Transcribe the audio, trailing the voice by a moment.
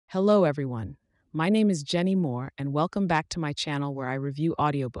Hello, everyone. My name is Jenny Moore, and welcome back to my channel where I review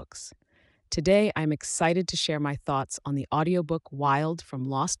audiobooks. Today, I'm excited to share my thoughts on the audiobook Wild from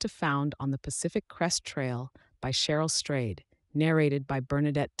Lost to Found on the Pacific Crest Trail by Cheryl Strayed, narrated by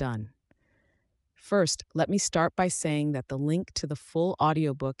Bernadette Dunn. First, let me start by saying that the link to the full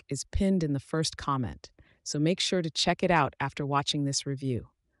audiobook is pinned in the first comment, so make sure to check it out after watching this review.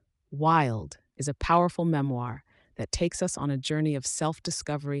 Wild is a powerful memoir that takes us on a journey of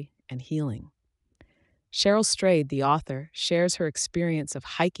self-discovery and healing. Cheryl Strayed, the author, shares her experience of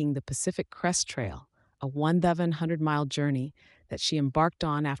hiking the Pacific Crest Trail, a 1,100-mile journey that she embarked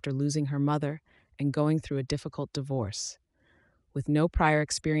on after losing her mother and going through a difficult divorce. With no prior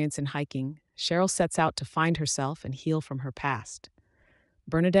experience in hiking, Cheryl sets out to find herself and heal from her past.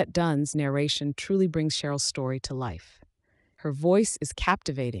 Bernadette Dunn's narration truly brings Cheryl's story to life. Her voice is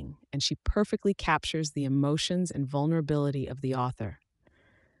captivating, and she perfectly captures the emotions and vulnerability of the author.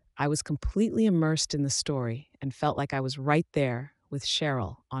 I was completely immersed in the story and felt like I was right there with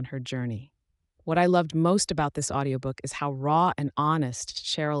Cheryl on her journey. What I loved most about this audiobook is how raw and honest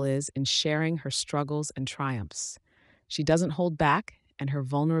Cheryl is in sharing her struggles and triumphs. She doesn't hold back, and her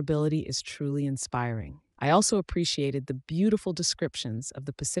vulnerability is truly inspiring. I also appreciated the beautiful descriptions of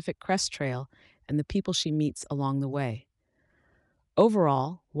the Pacific Crest Trail and the people she meets along the way.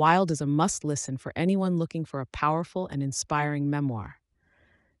 Overall, Wild is a must-listen for anyone looking for a powerful and inspiring memoir.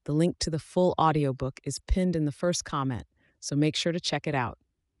 The link to the full audiobook is pinned in the first comment, so make sure to check it out.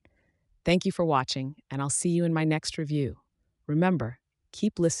 Thank you for watching, and I'll see you in my next review. Remember,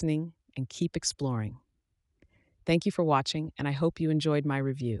 keep listening and keep exploring. Thank you for watching, and I hope you enjoyed my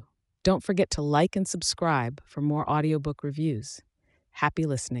review. Don't forget to like and subscribe for more audiobook reviews. Happy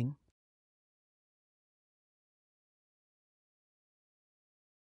listening.